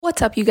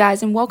What's up, you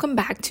guys, and welcome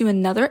back to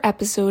another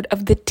episode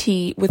of the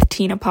Tea with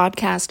Tina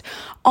podcast.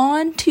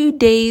 On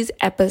today's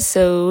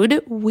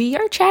episode, we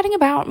are chatting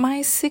about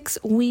my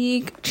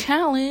 6-week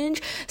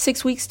challenge,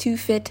 6 weeks to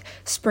fit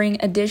spring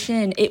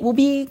edition. It will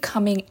be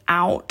coming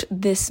out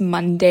this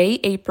Monday,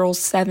 April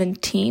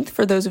 17th,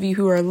 for those of you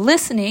who are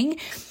listening.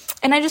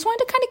 And I just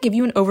wanted to kind of give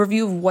you an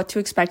overview of what to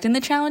expect in the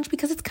challenge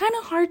because it's kind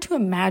of hard to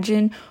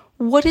imagine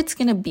what it's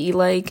going to be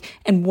like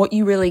and what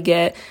you really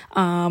get.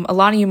 A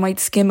lot of you might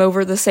skim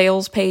over the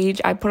sales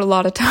page. I put a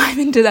lot of time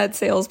into that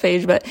sales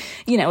page, but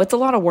it's a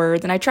lot of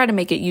words and I try to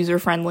make it user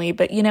friendly,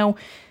 but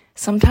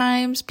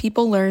sometimes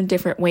people learn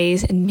different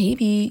ways and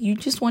maybe you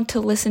just want to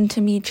listen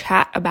to me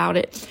chat about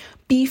it.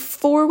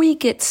 Before we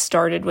get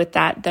started with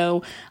that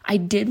though, I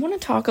did want to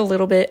talk a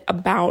little bit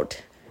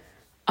about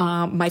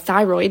my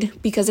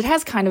thyroid because it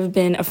has kind of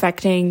been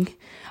affecting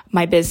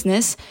my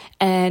business.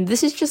 And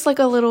this is just like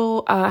a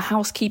little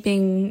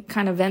housekeeping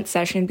kind of vent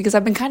session because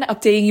I've been kind of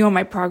updating you on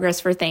my progress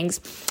for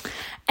things.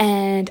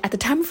 And at the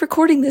time of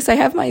recording this, I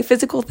have my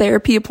physical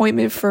therapy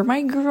appointment for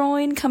my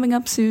groin coming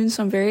up soon.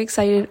 So I'm very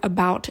excited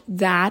about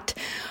that.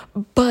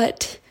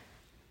 But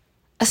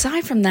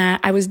aside from that,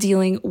 I was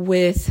dealing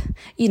with,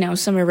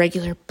 some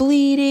irregular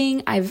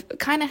bleeding. I've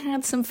kind of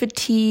had some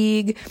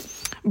fatigue,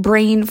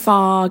 brain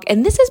fog,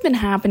 and this has been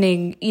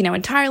happening,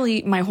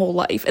 entirely my whole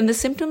life. And the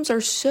symptoms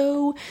are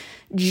so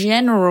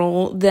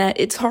general that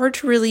it's hard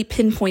to really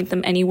pinpoint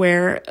them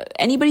anywhere.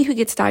 Anybody who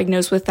gets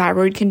diagnosed with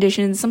thyroid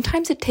conditions,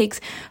 sometimes it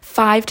takes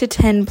 5 to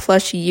 10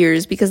 plus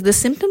years because the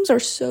symptoms are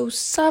so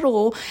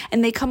subtle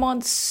and they come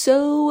on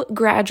so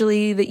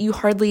gradually that you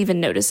hardly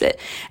even notice it.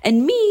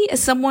 And me,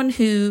 as someone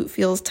who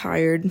feels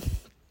tired,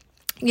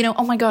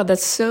 oh my God,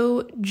 that's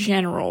so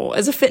general.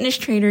 As a fitness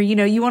trainer,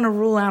 you want to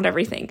rule out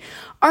everything.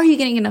 Are you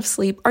getting enough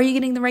sleep? Are you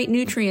getting the right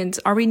nutrients?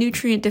 Are we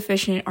nutrient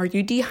deficient? Are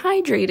you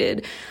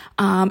dehydrated?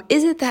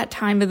 Is it that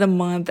time of the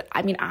month?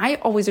 I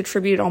always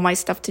attributed all my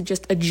stuff to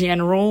just a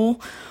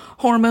general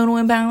hormonal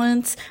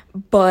imbalance,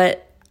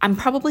 but I'm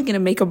probably going to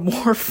make a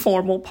more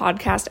formal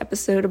podcast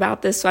episode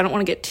about this, so I don't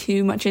want to get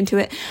too much into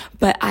it.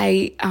 But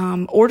I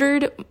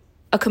ordered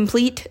a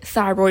complete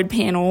thyroid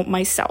panel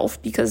myself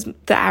because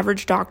the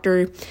average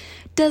doctor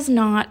does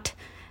not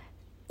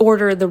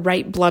order the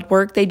right blood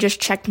work. They just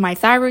checked my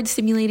thyroid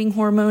stimulating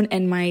hormone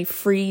and my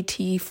free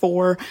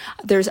T4.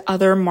 There's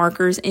other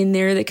markers in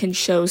there that can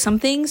show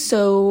something.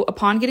 So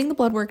upon getting the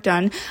blood work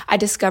done, I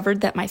discovered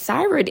that my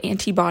thyroid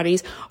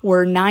antibodies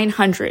were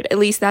 900. At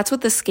least that's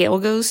what the scale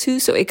goes to.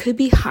 So it could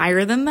be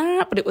higher than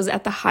that, but it was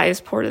at the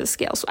highest part of the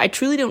scale. So I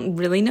truly don't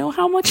really know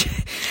how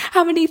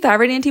many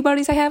thyroid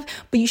antibodies I have,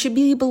 but you should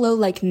be below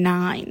like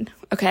 9.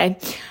 Okay.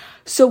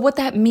 So what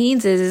that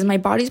means is my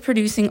body's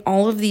producing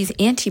all of these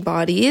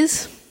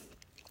antibodies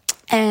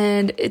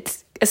and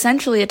it's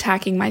essentially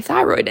attacking my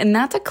thyroid. And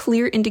that's a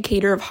clear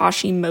indicator of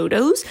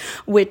Hashimoto's,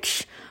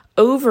 which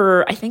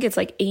I think it's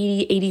like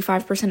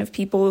 85% of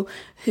people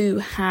who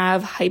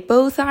have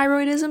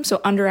hypothyroidism, so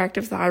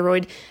underactive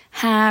thyroid,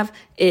 have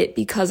it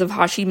because of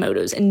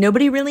Hashimoto's. And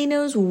nobody really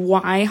knows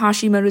why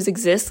Hashimoto's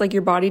exists. Like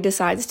your body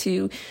decides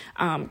to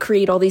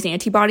create all these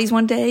antibodies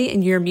one day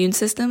and your immune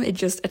system, it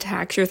just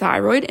attacks your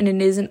thyroid and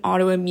it is an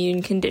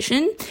autoimmune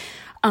condition.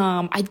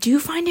 I do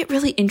find it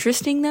really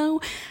interesting though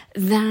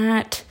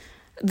that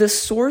the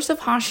source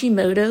of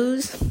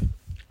Hashimoto's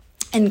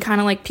and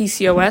kind of like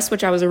PCOS,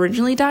 which I was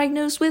originally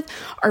diagnosed with,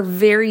 are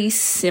very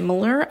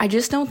similar. I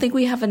just don't think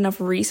we have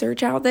enough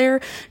research out there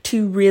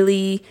to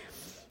really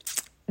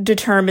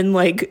determine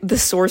like the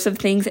source of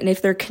things and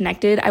if they're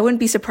connected. I wouldn't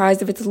be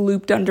surprised if it's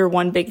looped under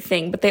one big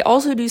thing. But they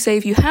also do say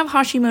if you have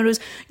Hashimoto's,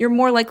 you're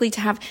more likely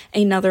to have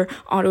another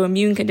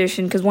autoimmune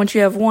condition because once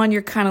you have one,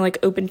 you're kind of like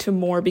open to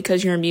more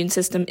because your immune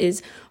system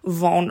is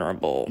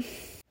vulnerable.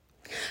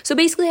 So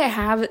basically I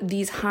have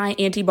these high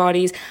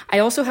antibodies. I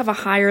also have a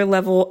higher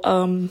level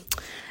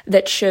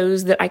that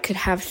shows that I could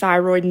have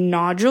thyroid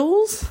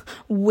nodules,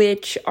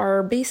 which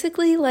are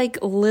basically like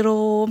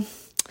little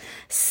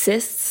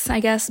cysts, I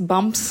guess,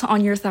 bumps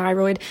on your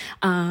thyroid.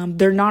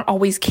 They're not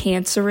always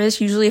cancerous.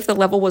 Usually if the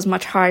level was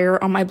much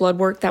higher on my blood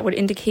work, that would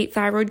indicate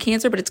thyroid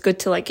cancer, but it's good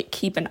to like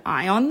keep an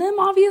eye on them,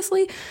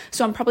 obviously.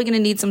 So I'm probably going to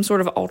need some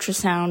sort of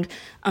ultrasound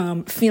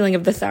feeling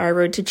of the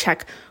thyroid to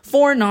check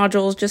for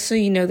nodules, just so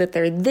you know that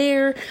they're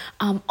there.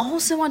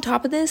 Also on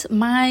top of this,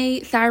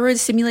 my thyroid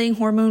stimulating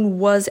hormone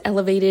was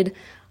elevated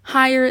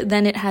higher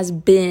than it has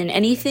been.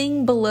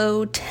 Anything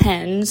below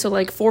 10, so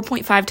like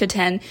 4.5 to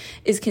 10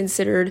 is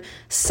considered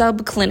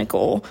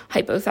subclinical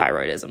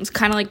hypothyroidism. It's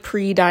kind of like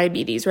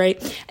pre-diabetes,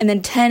 right? And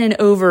then 10 and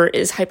over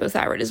is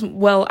hypothyroidism.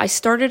 Well, I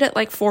started at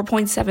like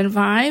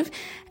 4.75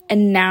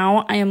 and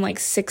now I am like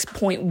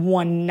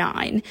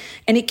 6.19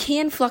 and it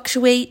can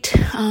fluctuate.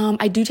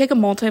 I do take a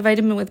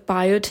multivitamin with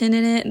biotin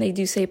in it and they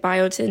do say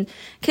biotin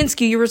can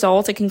skew your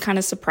results. It can kind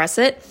of suppress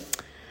it.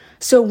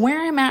 So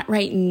where I'm at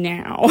right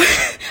now,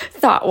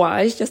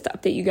 thought-wise, just to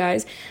update you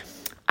guys,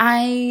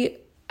 I'm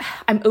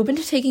open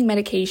to taking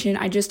medication.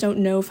 I just don't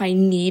know if I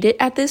need it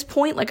at this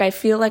point. Like I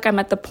feel like I'm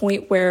at the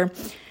point where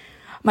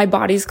my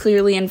body's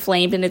clearly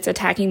inflamed and it's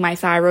attacking my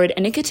thyroid.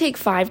 And it could take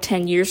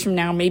 5-10 years from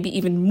now, maybe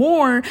even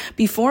more,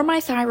 before my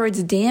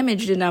thyroid's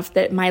damaged enough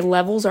that my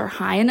levels are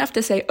high enough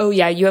to say, oh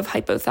yeah, you have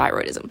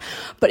hypothyroidism.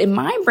 But in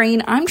my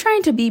brain, I'm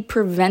trying to be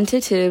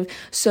preventative.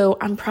 So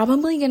I'm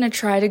probably going to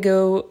try to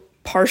go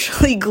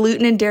partially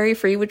gluten and dairy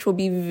free, which will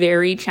be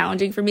very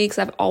challenging for me because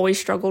I've always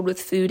struggled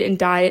with food and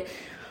diet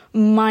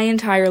my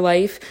entire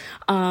life.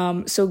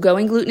 So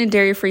going gluten and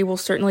dairy free will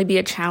certainly be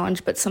a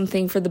challenge, but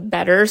something for the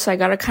better. So I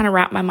got to kind of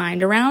wrap my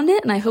mind around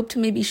it. And I hope to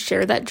maybe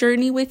share that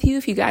journey with you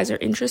if you guys are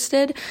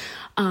interested.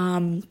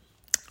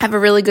 I have a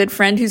really good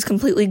friend who's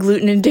completely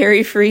gluten and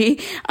dairy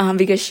free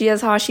because she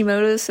has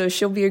Hashimoto's, so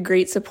she'll be a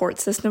great support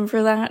system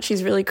for that.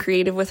 She's really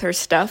creative with her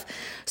stuff.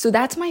 So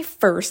that's my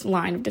first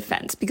line of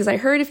defense, because I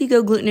heard if you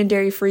go gluten and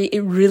dairy free,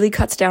 it really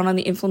cuts down on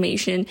the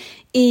inflammation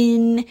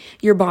in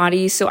your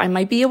body. So I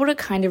might be able to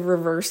kind of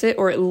reverse it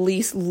or at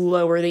least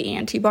lower the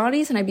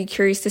antibodies. And I'd be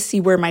curious to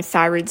see where my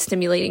thyroid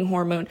stimulating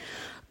hormone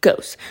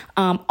goes.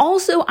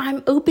 Also,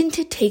 I'm open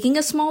to taking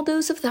a small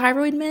dose of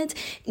thyroid meds,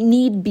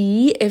 need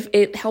be, if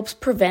it helps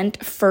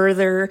prevent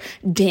further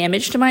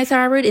damage to my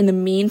thyroid in the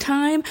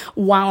meantime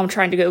while I'm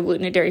trying to go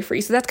gluten and dairy free.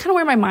 So that's kind of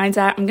where my mind's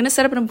at. I'm going to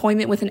set up an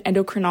appointment with an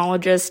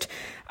endocrinologist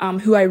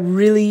who I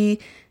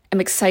really am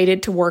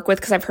excited to work with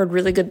because I've heard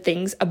really good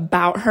things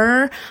about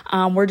her.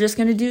 We're just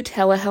going to do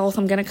telehealth.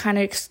 I'm going to kind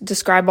of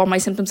describe all my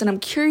symptoms, and I'm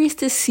curious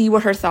to see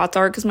what her thoughts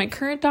are because my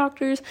current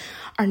doctors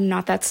are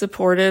not that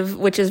supportive,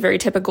 which is very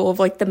typical of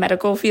like the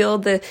medical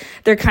field.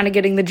 They're kind of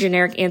getting the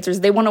generic answers.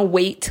 They want to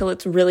wait till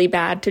it's really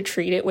bad to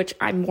treat it, which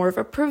I'm more of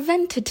a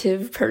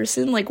preventative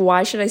person. Like,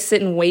 why should I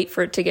sit and wait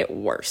for it to get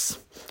worse?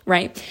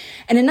 Right.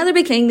 And another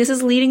big thing, this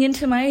is leading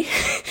into my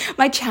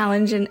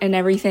challenge and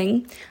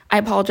everything. I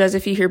apologize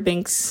if you hear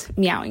Binks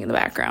meowing in the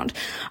background.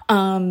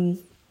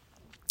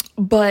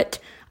 But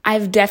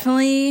I've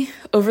definitely,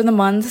 over the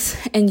months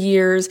and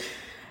years,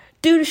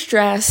 due to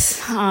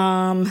stress,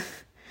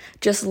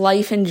 just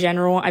life in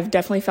general, I've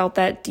definitely felt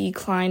that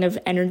decline of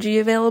energy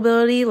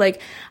availability.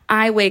 Like,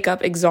 I wake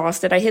up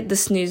exhausted. I hit the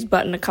snooze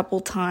button a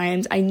couple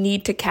times. I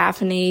need to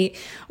caffeinate,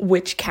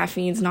 which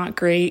caffeine's not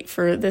great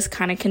for this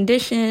kind of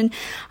condition.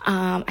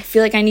 I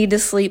feel like I need to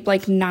sleep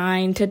like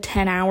 9 to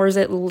 10 hours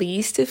at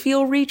least to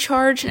feel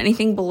recharged.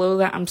 Anything below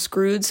that, I'm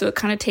screwed. So it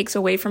kind of takes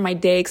away from my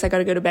day because I got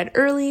to go to bed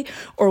early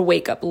or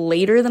wake up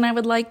later than I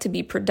would like to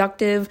be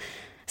productive.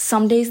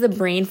 Some days the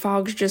brain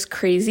fog's just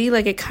crazy.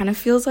 Like, it kind of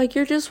feels like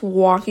you're just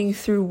walking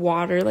through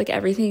water. Like,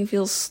 everything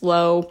feels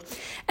slow.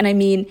 And I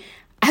mean,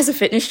 as a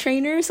fitness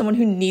trainer, someone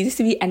who needs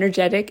to be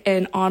energetic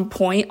and on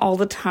point all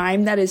the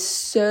time, that is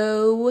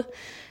so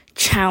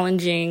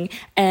challenging.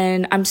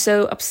 And I'm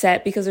so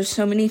upset because there's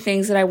so many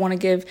things that I want to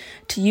give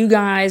to you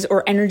guys,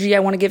 or energy I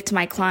want to give to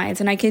my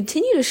clients. And I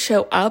continue to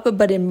show up,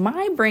 but in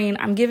my brain,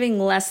 I'm giving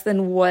less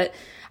than what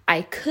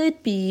I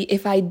could be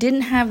if I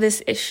didn't have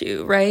this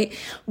issue, right?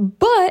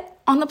 But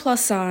on the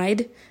plus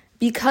side,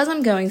 because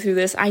I'm going through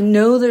this, I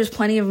know there's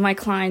plenty of my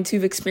clients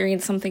who've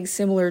experienced something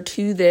similar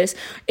to this,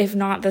 if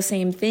not the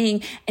same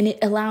thing. And it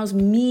allows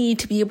me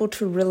to be able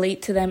to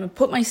relate to them and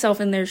put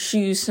myself in their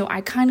shoes. So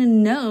I kind of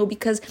know,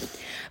 because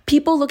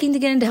people looking to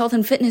get into health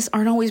and fitness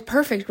aren't always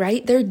perfect,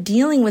 right? They're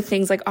dealing with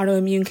things like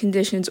autoimmune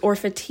conditions or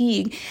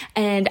fatigue.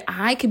 And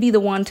I could be the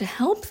one to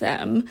help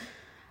them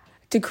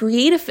to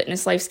create a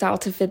fitness lifestyle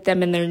to fit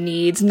them and their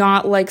needs,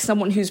 not like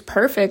someone who's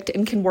perfect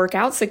and can work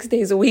out 6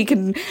 days a week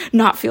and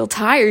not feel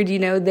tired. You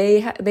know,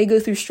 they go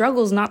through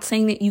struggles, not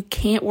saying that you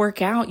can't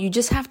work out. You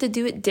just have to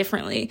do it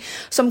differently.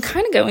 So I'm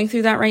kind of going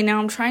through that right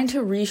now. I'm trying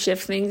to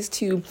reshift things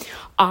to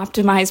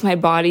optimize my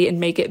body and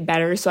make it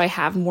better so I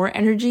have more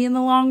energy in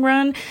the long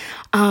run.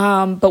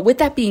 But with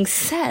that being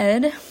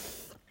said,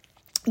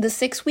 the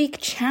 6-week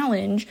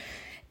challenge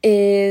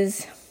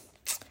is...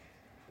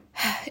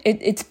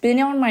 It's been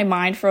on my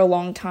mind for a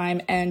long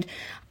time, and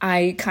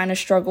I kind of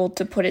struggled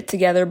to put it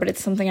together, but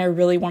it's something I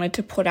really wanted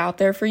to put out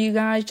there for you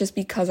guys just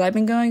because I've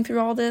been going through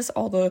all this,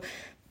 all the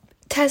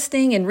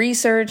testing and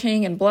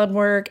researching and blood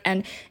work,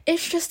 and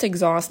it's just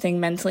exhausting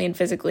mentally and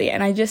physically,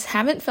 and I just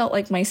haven't felt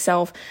like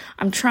myself.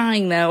 I'm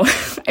trying though.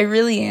 I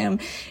really am.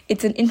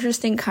 It's an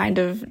interesting kind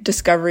of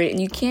discovery, and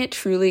you can't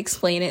truly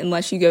explain it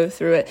unless you go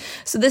through it.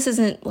 So this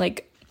isn't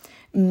like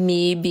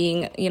me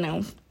being,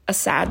 a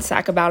sad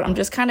sack about it. I'm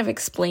just kind of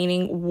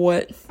explaining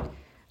what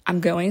I'm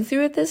going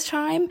through at this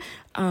time,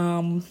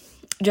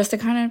 just to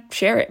kind of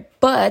share it.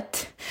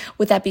 But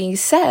with that being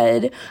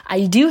said,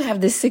 I do have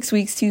this 6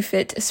 weeks to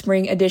fit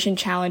spring edition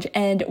challenge,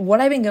 and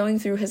what I've been going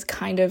through has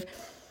kind of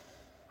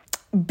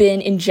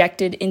been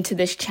injected into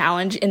this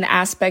challenge in the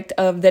aspect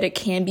of that it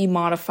can be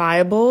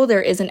modifiable.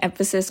 There is an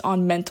emphasis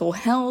on mental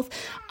health.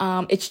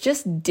 It's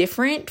just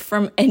different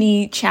from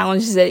any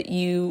challenge that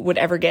you would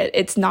ever get.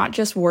 It's not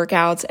just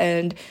workouts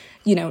and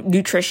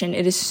nutrition.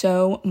 It is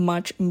so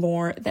much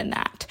more than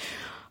that.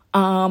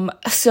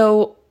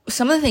 So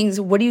some of the things,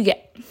 what do you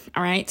get?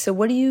 All right. So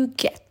what do you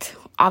get?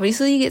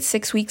 Obviously you get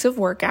 6 weeks of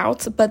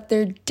workouts, but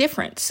they're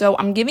different. So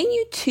I'm giving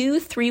you 2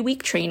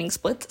 3-week training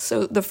splits.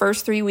 So the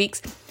first 3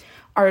 weeks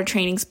are a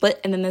training split,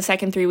 and then the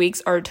second 3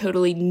 weeks are a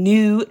totally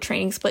new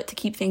training split to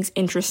keep things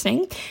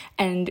interesting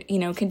and,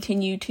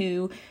 continue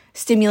to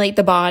stimulate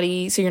the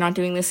body so you're not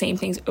doing the same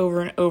things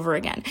over and over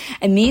again.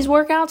 And these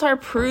workouts are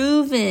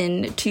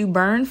proven to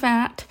burn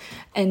fat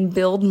and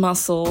build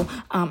muscle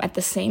at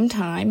the same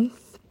time.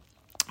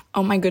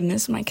 Oh my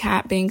goodness, my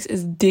cat Banks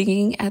is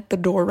digging at the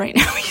door right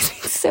now. He's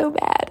being so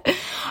bad.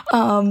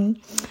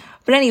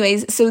 But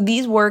anyways, so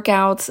these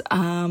workouts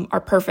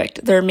are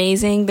perfect. They're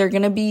amazing. They're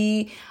going to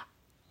be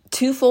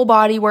 2 full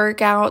body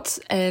workouts,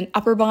 an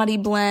upper body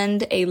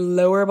blend, a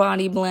lower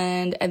body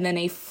blend, and then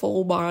a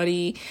full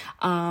body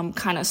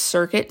kind of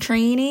circuit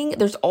training.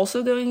 There's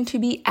also going to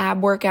be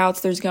ab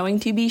workouts. There's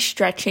going to be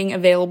stretching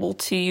available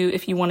to you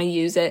if you want to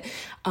use it.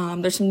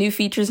 There's some new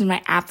features in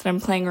my app that I'm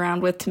playing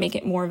around with to make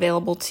it more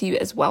available to you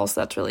as well.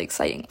 So that's really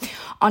exciting.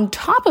 On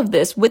top of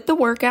this, with the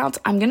workouts,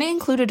 I'm going to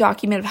include a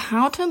document of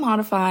how to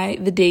modify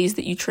the days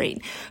that you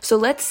train. So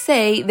let's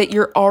say that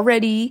you're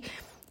already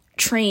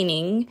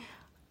training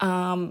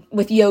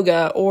with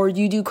yoga, or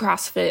you do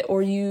CrossFit,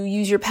 or you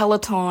use your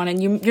Peloton,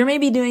 and you're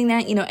maybe doing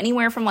that,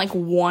 anywhere from like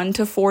 1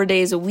 to 4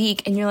 days a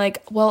week. And you're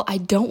like, well, I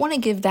don't want to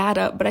give that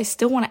up, but I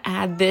still want to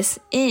add this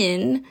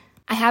in.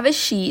 I have a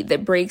sheet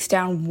that breaks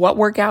down what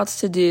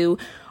workouts to do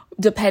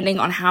depending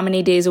on how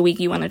many days a week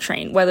you want to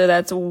train, whether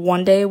that's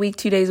 1 day a week,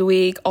 2 days a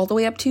week, all the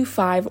way up to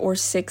 5 or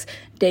 6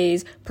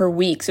 days per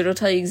week. So it'll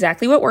tell you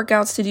exactly what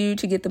workouts to do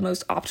to get the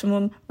most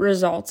optimum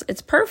results.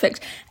 It's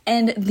perfect.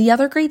 And the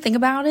other great thing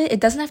about it,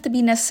 it doesn't have to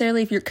be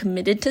necessarily if you're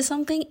committed to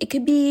something. It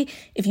could be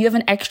if you have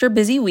an extra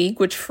busy week,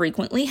 which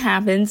frequently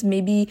happens.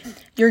 Maybe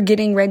you're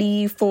getting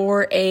ready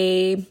for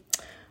a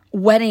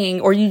wedding,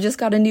 or you just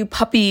got a new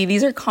puppy.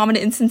 These are common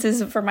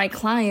instances for my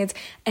clients,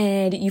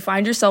 and you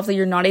find yourself that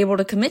you're not able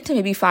to commit to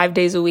maybe 5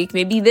 days a week.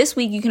 Maybe this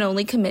week you can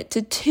only commit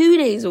to 2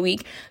 days a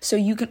week. So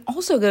you can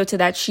also go to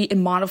that sheet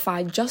and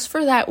modify just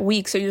for that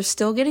week, so you're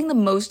still getting the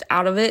most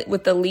out of it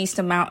with the least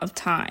amount of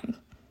time.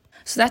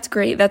 So that's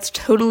great. That's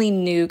totally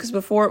new, because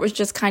before it was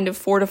just kind of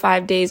 4 to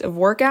 5 days of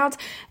workouts,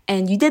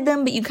 and you did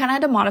them, but you kind of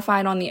had to modify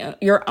it on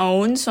your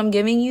own. So I'm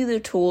giving you the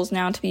tools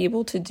now to be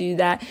able to do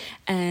that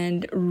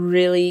and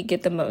really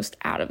get the most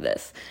out of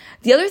this.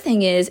 The other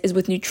thing is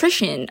with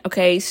nutrition.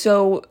 Okay,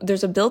 so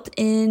there's a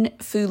built-in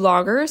food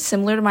logger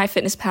similar to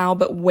MyFitnessPal,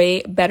 but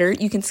way better.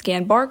 You can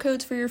scan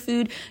barcodes for your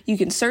food. You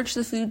can search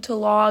the food to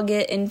log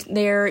it in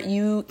there.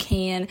 You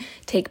can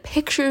take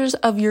pictures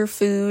of your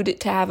food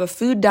to have a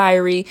food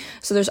diary.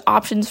 So there's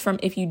options from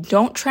if you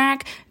don't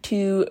track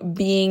to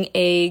being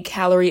a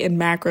calorie and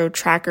macro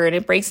tracker, and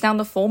it breaks down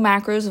the full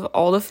macros of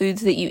all the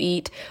foods that you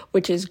eat,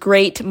 which is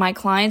great. My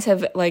clients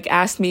have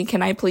asked me,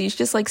 can I please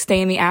just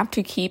stay in the app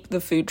to keep the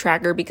food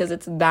tracker, because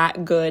it's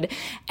that good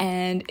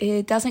and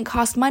it doesn't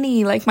cost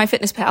money like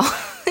MyFitnessPal.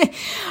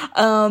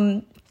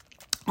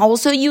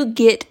 Also, you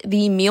get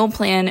the meal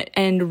plan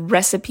and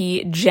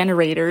recipe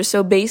generator.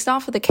 So based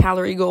off of the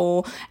calorie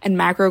goal and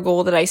macro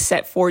goal that I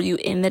set for you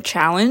in the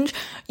challenge,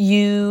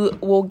 you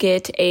will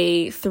get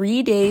a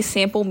 3-day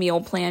sample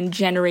meal plan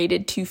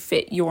generated to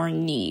fit your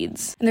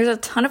needs. And there's a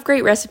ton of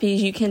great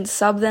recipes. You can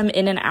sub them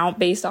in and out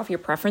based off your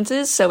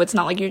preferences. So it's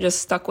not like you're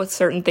just stuck with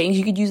certain things.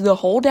 You could use the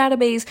whole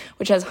database,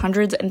 which has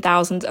hundreds and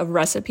thousands of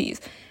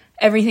recipes.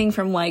 Everything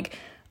from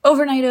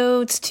overnight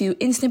oats to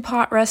Instant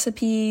Pot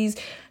recipes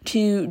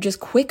to just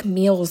quick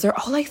meals. They're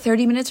all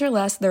 30 minutes or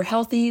less. They're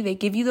healthy. They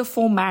give you the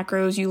full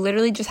macros. You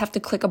literally just have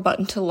to click a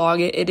button to log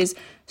it. It is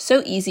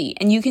so easy.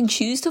 And you can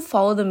choose to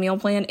follow the meal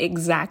plan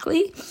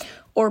exactly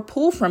or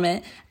pull from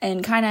it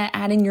and kind of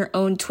add in your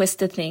own twist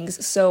to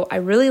things. So I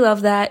really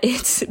love that.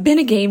 It's been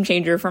a game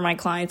changer for my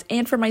clients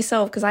and for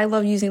myself, because I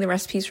love using the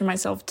recipes for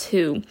myself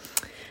too.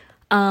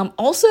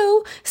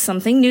 Also,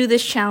 something new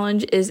this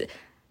challenge is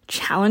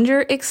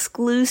Challenger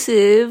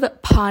exclusive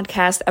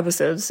podcast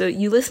episodes. So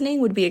you listening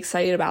would be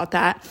excited about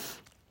that.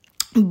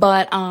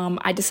 But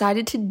I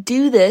decided to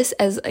do this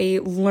as a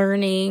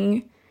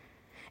learning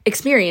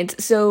experience.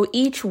 So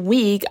each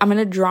week I'm going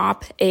to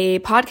drop a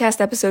podcast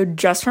episode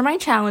just for my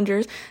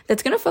challengers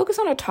that's going to focus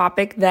on a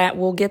topic that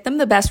will get them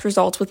the best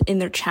results within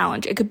their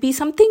challenge. It could be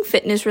something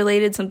fitness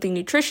related, something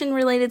nutrition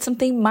related,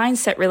 something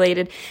mindset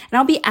related. And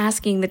I'll be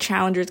asking the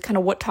challengers kind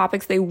of what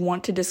topics they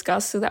want to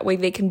discuss, so that way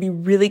they can be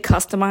really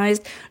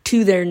customized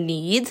to their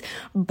needs.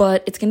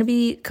 But it's going to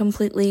be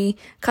completely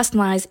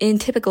customized in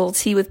typical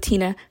Tea with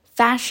Tina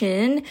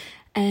fashion,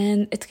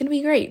 and it's going to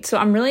be great. So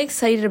I'm really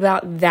excited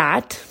about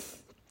that.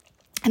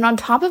 And on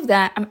top of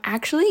that, I'm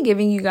actually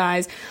giving you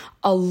guys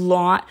a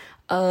lot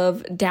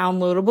of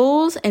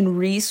downloadables and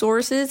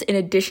resources in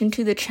addition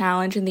to the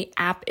challenge and the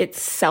app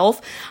itself.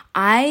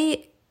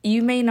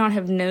 You may not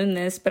have known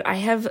this, but I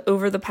have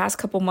over the past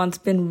couple months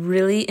been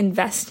really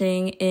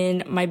investing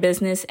in my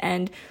business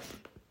and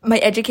my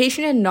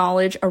education and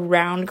knowledge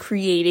around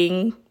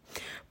creating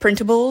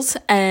printables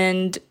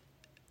and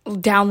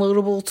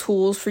downloadable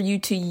tools for you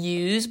to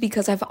use,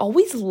 because I've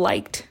always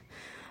liked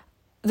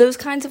those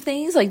kinds of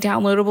things, like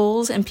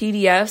downloadables and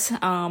PDFs,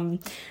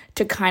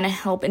 to kind of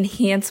help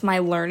enhance my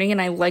learning.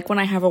 And I like when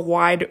I have a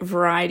wide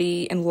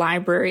variety and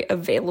library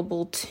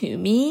available to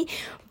me.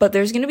 But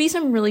there's going to be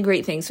some really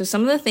great things. So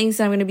some of the things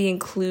that I'm going to be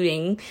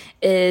including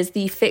is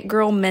the Fit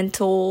Girl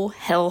Mental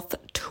Health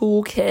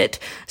Toolkit.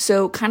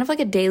 So kind of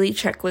like a daily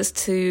checklist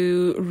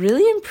to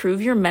really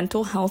improve your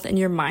mental health and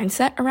your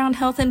mindset around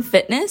health and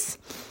fitness.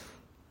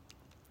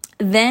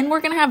 Then we're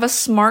going to have a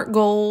SMART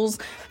goals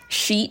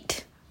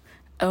sheet.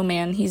 Oh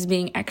man, he's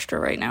being extra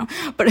right now.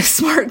 But a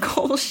SMART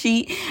goal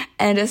sheet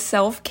and a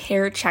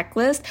self-care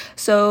checklist.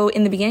 So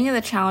in the beginning of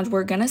the challenge,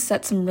 we're going to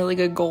set some really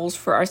good goals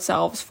for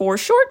ourselves for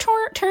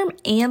short-term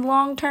and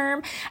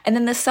long-term. And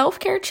then the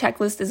self-care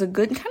checklist is a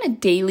good kind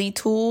of daily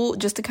tool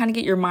just to kind of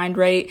get your mind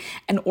right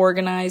and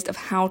organized of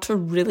how to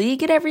really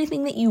get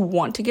everything that you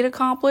want to get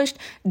accomplished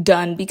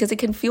done, because it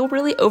can feel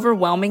really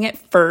overwhelming at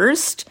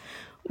first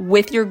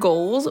with your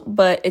goals,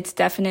 but it's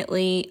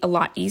definitely a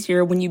lot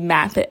easier when you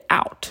map it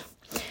out.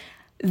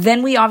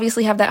 Then we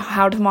obviously have that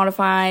how to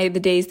modify the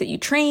days that you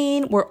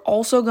train. We're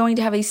also going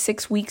to have a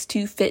 6 weeks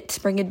to fit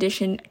spring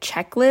edition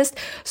checklist.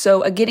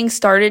 So a getting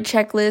started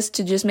checklist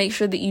to just make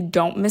sure that you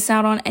don't miss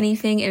out on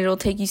anything. And it'll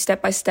take you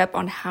step by step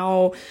on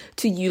how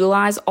to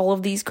utilize all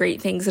of these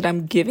great things that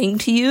I'm giving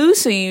to you.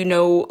 So you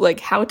know like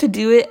how to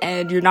do it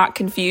and you're not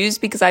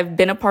confused, because I've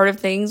been a part of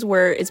things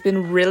where it's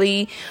been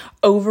really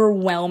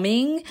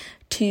overwhelming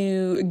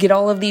to get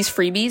all of these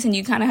freebies and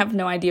you kind of have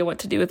no idea what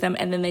to do with them,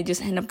 and then they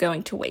just end up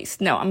going to waste.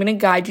 No, I'm going to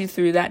guide you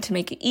through that to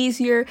make it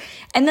easier.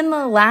 And then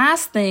the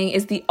last thing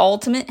is the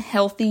ultimate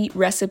healthy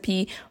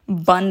recipe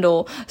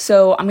bundle.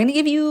 So I'm going to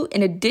give you,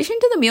 in addition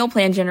to the meal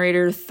plan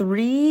generator,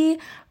 3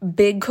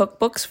 big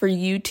cookbooks for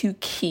you to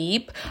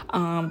keep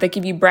that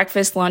give you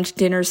breakfast, lunch,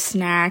 dinner,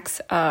 snacks,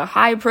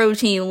 high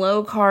protein,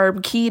 low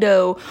carb,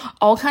 keto,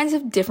 all kinds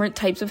of different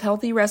types of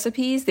healthy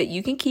recipes that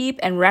you can keep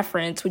and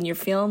reference when you're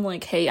feeling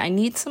like, hey, I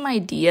need some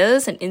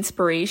ideas and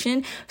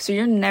inspiration. So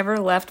you're never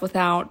left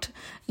without,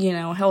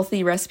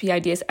 healthy recipe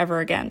ideas ever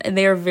again. And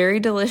they are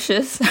very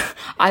delicious.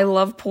 I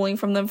love pulling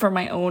from them for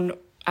my own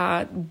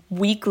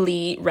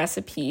weekly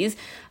recipes.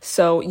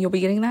 So you'll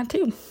be getting that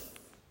too.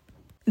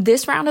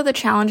 This round of the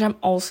challenge, I'm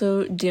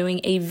also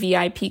doing a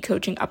VIP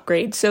coaching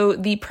upgrade. So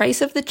the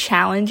price of the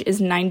challenge is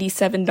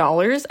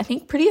 $97. I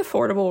think pretty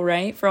affordable,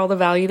 right? For all the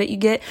value that you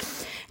get.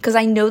 Because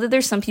I know that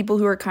there's some people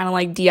who are kind of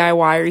like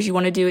DIYers. You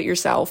want to do it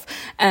yourself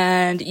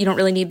and you don't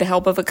really need the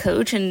help of a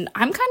coach. And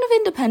I'm kind of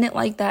independent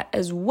like that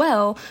as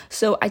well.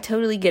 So I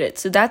totally get it.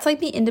 So that's like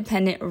the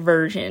independent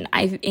version.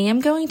 I am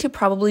going to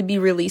probably be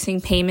releasing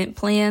payment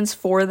plans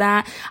for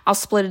that. I'll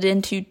split it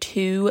into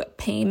 2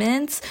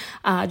 payments.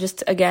 Just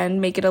to,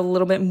 again, make it a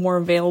little bit more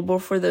available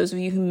for those of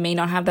you who may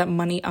not have that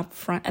money up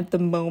front at the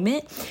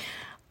moment.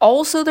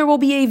 Also, there will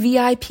be a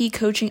VIP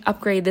coaching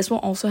upgrade. This will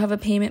also have a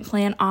payment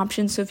plan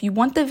option. So if you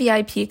want the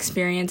VIP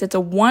experience, it's a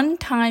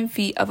one-time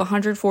fee of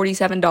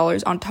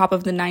 $147 on top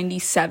of the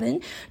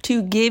 $97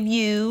 to give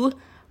you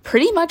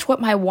pretty much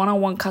what my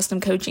one-on-one custom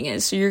coaching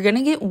is. So you're going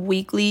to get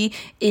weekly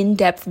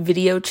in-depth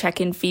video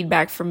check-in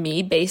feedback from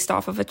me based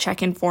off of a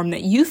check-in form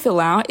that you fill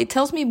out. It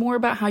tells me more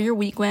about how your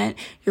week went,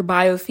 your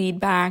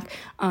biofeedback,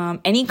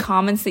 any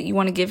comments that you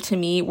want to give to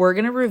me. We're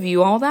going to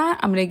review all that.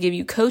 I'm going to give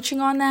you coaching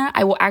on that.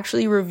 I will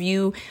actually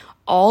review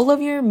all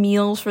of your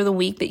meals for the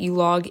week that you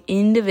log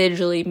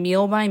individually,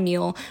 meal by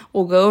meal.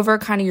 We'll go over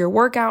kind of your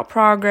workout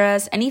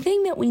progress,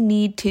 anything that we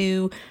need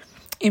to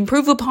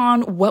improve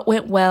upon, what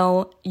went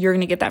well, you're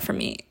going to get that from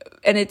me.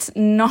 And it's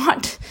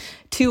not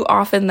too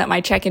often that my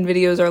check-in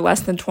videos are less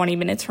than 20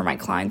 minutes for my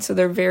clients. So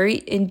they're very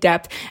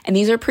in-depth, and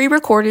these are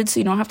pre-recorded, so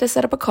you don't have to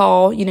set up a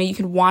call. You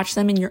can watch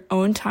them in your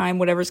own time,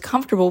 whatever's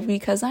comfortable,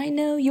 because I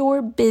know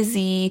you're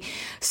busy.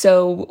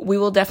 So we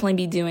will definitely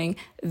be doing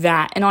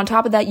that. And on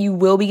top of that, you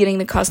will be getting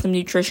the custom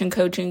nutrition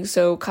coaching.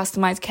 So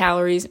customized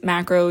calories,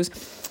 macros,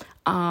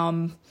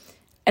 and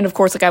of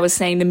course, like I was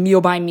saying, the meal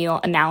by meal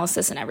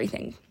analysis and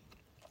everything.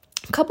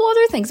 A couple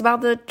other things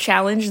about the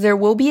challenge. There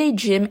will be a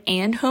gym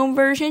and home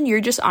version.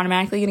 You're just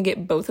automatically going to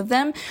get both of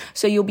them.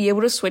 So you'll be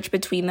able to switch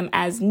between them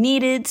as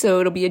needed. So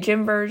it'll be a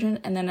gym version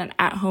and then an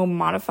at-home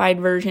modified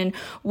version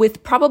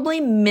with probably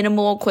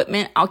minimal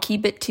equipment. I'll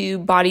keep it to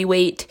body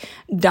weight,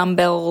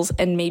 dumbbells,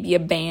 and maybe a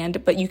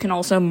band, but you can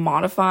also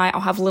modify.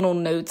 I'll have little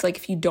notes, like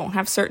if you don't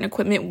have certain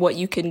equipment, what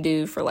you can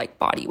do for like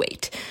body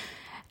weight.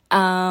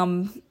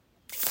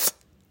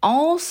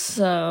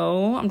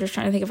 Also, I'm just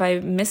trying to think if I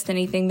missed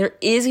anything. There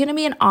is going to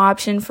be an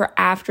option for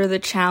after the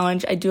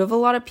challenge. I do have a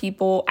lot of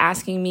people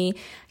asking me,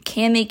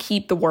 can they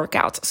keep the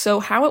workouts? So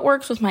how it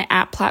works with my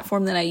app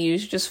platform that I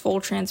use, just full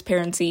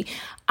transparency,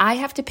 I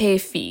have to pay a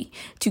fee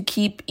to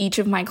keep each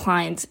of my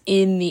clients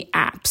in the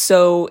app.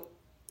 So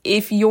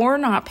if you're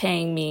not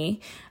paying me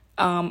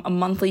a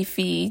monthly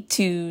fee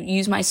to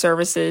use my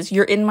services,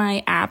 you're in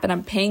my app and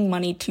I'm paying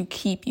money to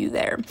keep you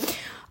there.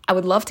 I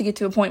would love to get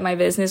to a point in my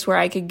business where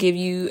I could give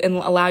you and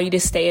allow you to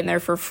stay in there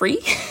for free.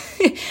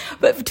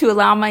 But to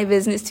allow my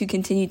business to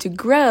continue to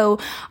grow,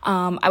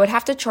 I would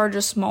have to charge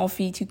a small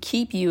fee to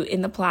keep you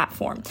in the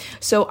platform.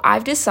 So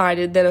I've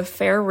decided that a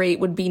fair rate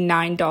would be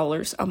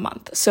 $9 a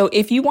month. So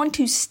if you want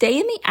to stay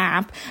in the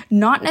app,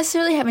 not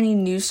necessarily have any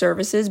new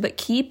services, but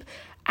keep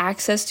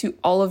access to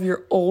all of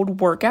your old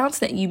workouts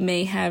that you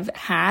may have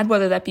had,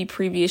 whether that be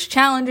previous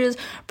challenges,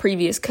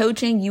 previous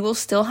coaching, you will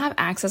still have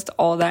access to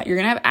all of that. You're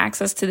going to have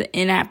access to the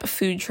in-app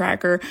food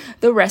tracker,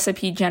 the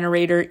recipe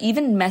generator,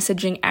 even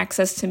messaging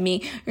access to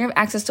me. You're going to have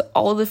access to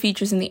all of the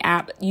features in the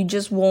app. You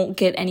just won't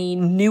get any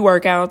new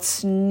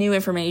workouts, new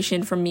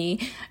information from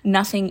me,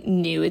 nothing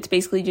new. It's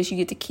basically just you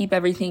get to keep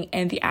everything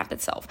in the app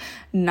itself.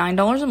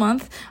 $9 a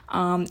month,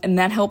 and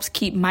that helps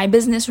keep my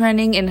business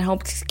running and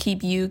helps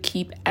keep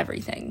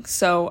everything.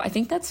 So I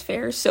think that's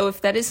fair. So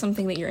if that is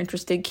something that you're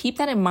interested, keep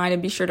that in mind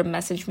and be sure to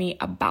message me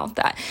about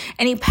that.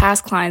 Any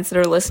past clients that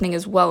are listening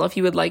as well, if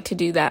you would like to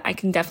do that, I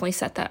can definitely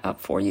set that up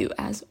for you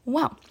as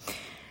well.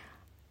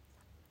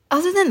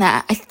 Other than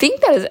that, I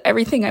think that is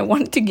everything I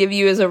wanted to give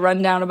you as a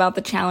rundown about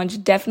the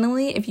challenge.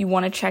 Definitely, if you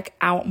want to check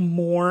out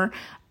more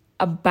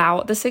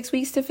about the 6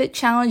 Weeks to Fit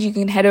challenge, you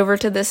can head over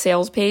to the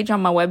sales page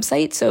on my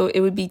website. So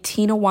it would be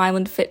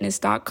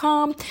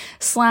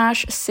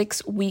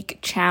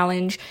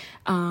tinawilandfitness.com/6week-challenge.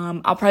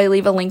 I'll probably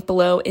leave a link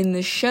below in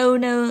the show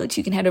notes.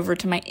 You can head over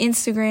to my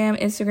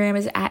Instagram. Instagram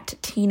is at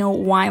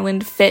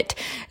TinaWilandFit.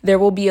 There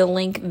will be a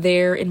link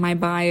there in my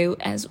bio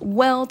as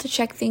well to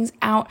check things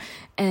out.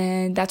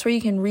 And that's where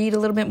you can read a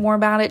little bit more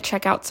about it,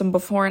 check out some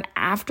before and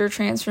after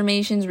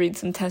transformations, read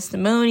some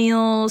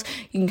testimonials.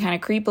 You can kind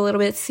of creep a little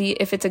bit, see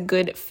if it's a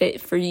good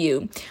fit for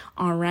you.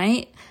 All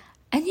right.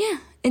 And yeah,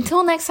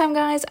 until next time,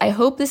 guys, I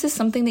hope this is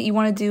something that you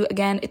want to do.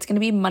 Again, it's going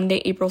to be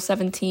Monday, April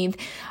 17th.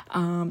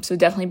 So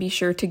definitely be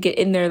sure to get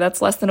in there.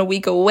 That's less than a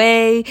week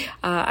away.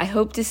 I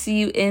hope to see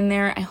you in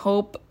there. I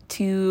hope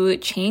to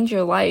change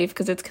your life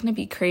because it's going to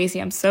be crazy.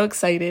 I'm so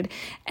excited.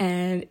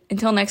 And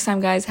until next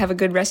time, guys, have a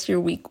good rest of your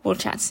week. We'll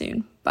chat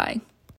soon. Bye.